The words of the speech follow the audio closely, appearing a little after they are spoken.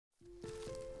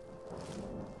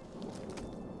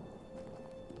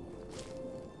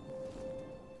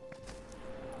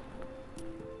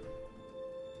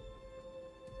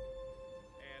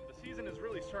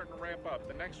ramp up.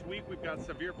 The next week we've got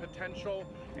severe potential,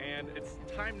 and it's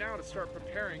time now to start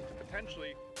preparing to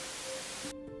potentially...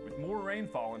 With more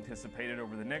rainfall anticipated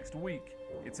over the next week,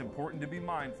 it's important to be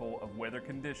mindful of weather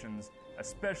conditions,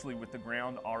 especially with the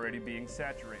ground already being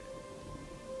saturated.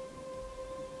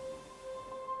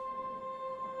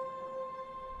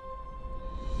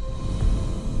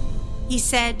 He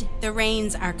said the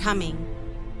rains are coming.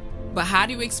 But how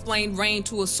do you explain rain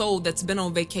to a soul that's been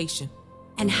on vacation?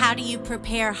 And how do you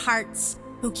prepare hearts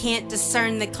who can't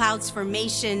discern the cloud's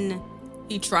formation?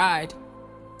 He tried.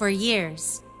 For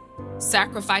years.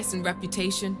 Sacrifice and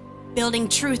reputation. Building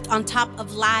truth on top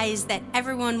of lies that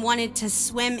everyone wanted to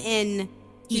swim in.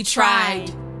 He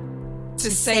tried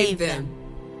to save them.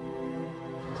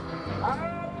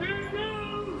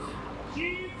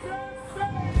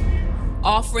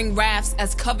 Offering rafts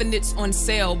as covenants on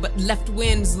sale, but left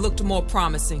winds looked more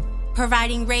promising.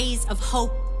 Providing rays of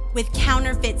hope with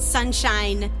counterfeit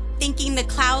sunshine, thinking the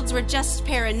clouds were just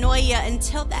paranoia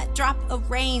until that drop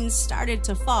of rain started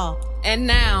to fall. And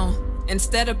now,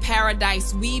 instead of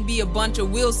paradise, we be a bunch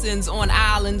of Wilsons on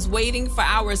islands waiting for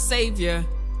our savior,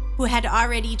 who had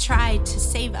already tried to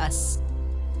save us.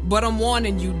 But I'm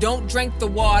warning you, don't drink the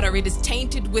water. It is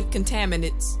tainted with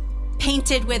contaminants.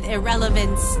 Painted with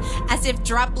irrelevance, as if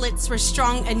droplets were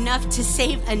strong enough to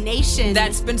save a nation.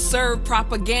 That's been served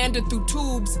propaganda through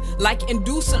tubes, like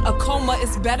inducing a coma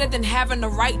is better than having the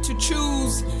right to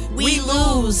choose. We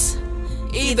lose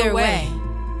either way.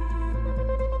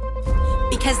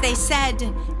 Because they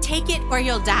said, take it or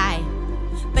you'll die.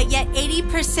 But yet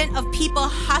 80% of people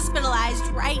hospitalized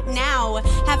right now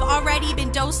have already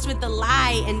been dosed with the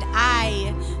lie, and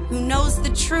I, who knows the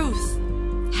truth,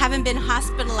 haven't been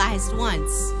hospitalized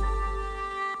once.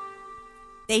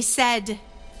 They said,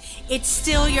 it's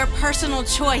still your personal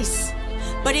choice,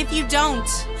 but if you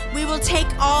don't, we will take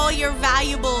all your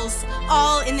valuables,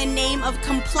 all in the name of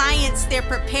compliance. They're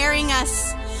preparing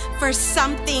us for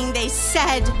something. They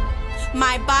said,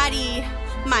 my body,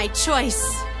 my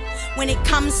choice. When it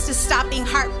comes to stopping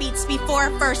heartbeats before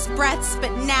first breaths, but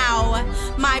now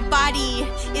my body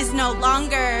is no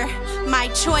longer my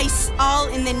choice, all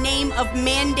in the name of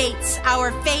mandates.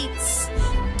 Our fates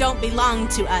don't belong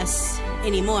to us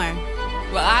anymore.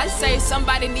 Well, I say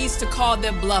somebody needs to call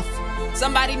their bluff.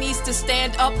 Somebody needs to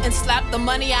stand up and slap the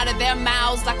money out of their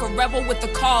mouths like a rebel with a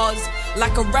cause,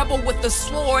 like a rebel with a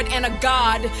sword and a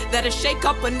god that'll shake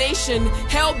up a nation,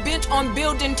 hell-bent on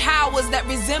building towers that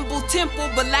resemble temple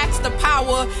but lacks the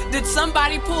power. Did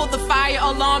somebody pull the fire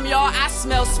alarm, y'all? I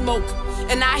smell smoke.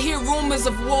 And I hear rumors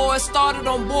of wars started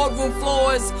on boardroom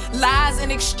floors, lies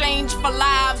in exchange for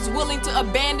lives, willing to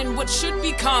abandon what should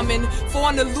be common for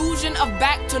an illusion of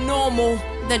back to normal.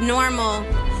 The normal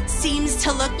seems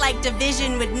to look like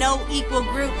division with no equal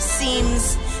group.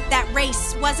 Seems that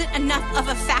race wasn't enough of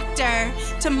a factor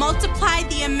to multiply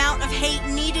the amount of hate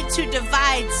needed to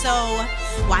divide, so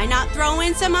why not throw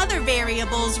in some other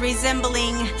variables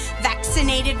resembling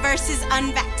vaccinated versus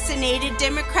unvaccinated,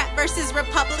 Democrat versus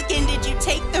Republican? Did you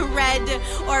take the red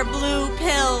or blue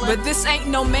pill? But this ain't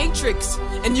no matrix,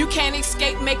 and you can't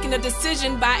escape making a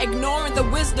decision by ignoring the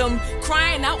wisdom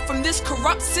crying out from this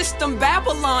corrupt system.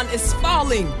 Babylon is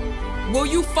falling. Will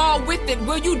you fall with it?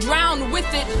 Will you drown with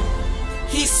it?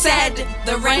 He said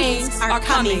the rains are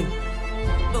coming.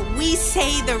 But we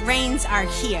say the rains are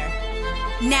here.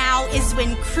 Now is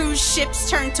when cruise ships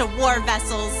turn to war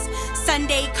vessels,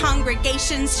 Sunday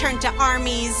congregations turn to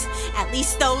armies, at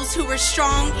least those who were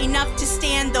strong enough to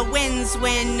stand the winds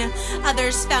when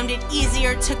others found it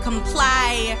easier to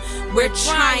comply. We're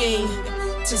trying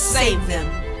to save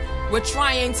them. We're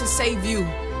trying to save you,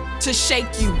 to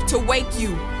shake you, to wake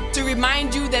you, to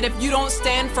remind you that if you don't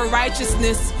stand for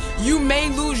righteousness, you may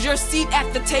lose your seat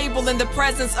at the table in the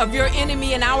presence of your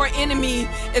enemy, and our enemy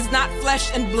is not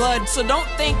flesh and blood. So don't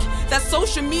think that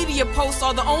social media posts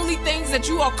are the only things that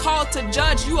you are called to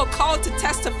judge. You are called to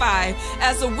testify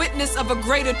as a witness of a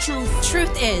greater truth.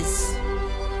 Truth is,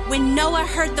 when Noah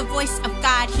heard the voice of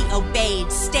God, he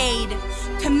obeyed, stayed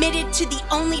committed to the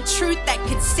only truth that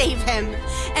could save him.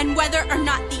 And whether or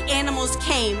not the animals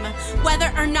came,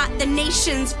 whether or not the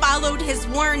nations followed his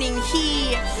warning,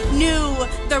 he knew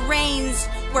the rains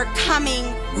were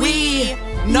coming. We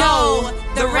know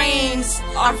the rains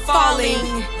are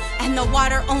falling, and the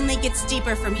water only gets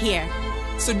deeper from here.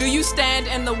 So do you stand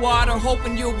in the water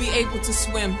hoping you'll be able to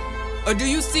swim? Or do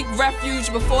you seek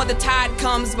refuge before the tide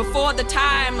comes, before the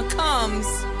time comes?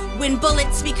 When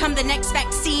bullets become the next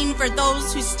vaccine for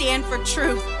those who stand for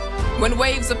truth. When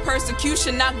waves of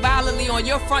persecution knock violently on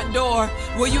your front door,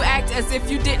 will you act as if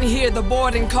you didn't hear the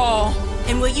boarding call?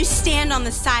 And will you stand on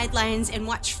the sidelines and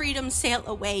watch freedom sail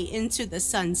away into the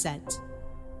sunset?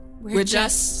 We're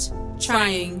just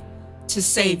trying to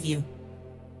save you.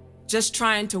 Just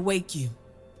trying to wake you.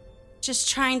 Just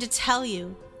trying to tell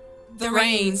you. The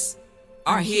rains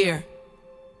are here.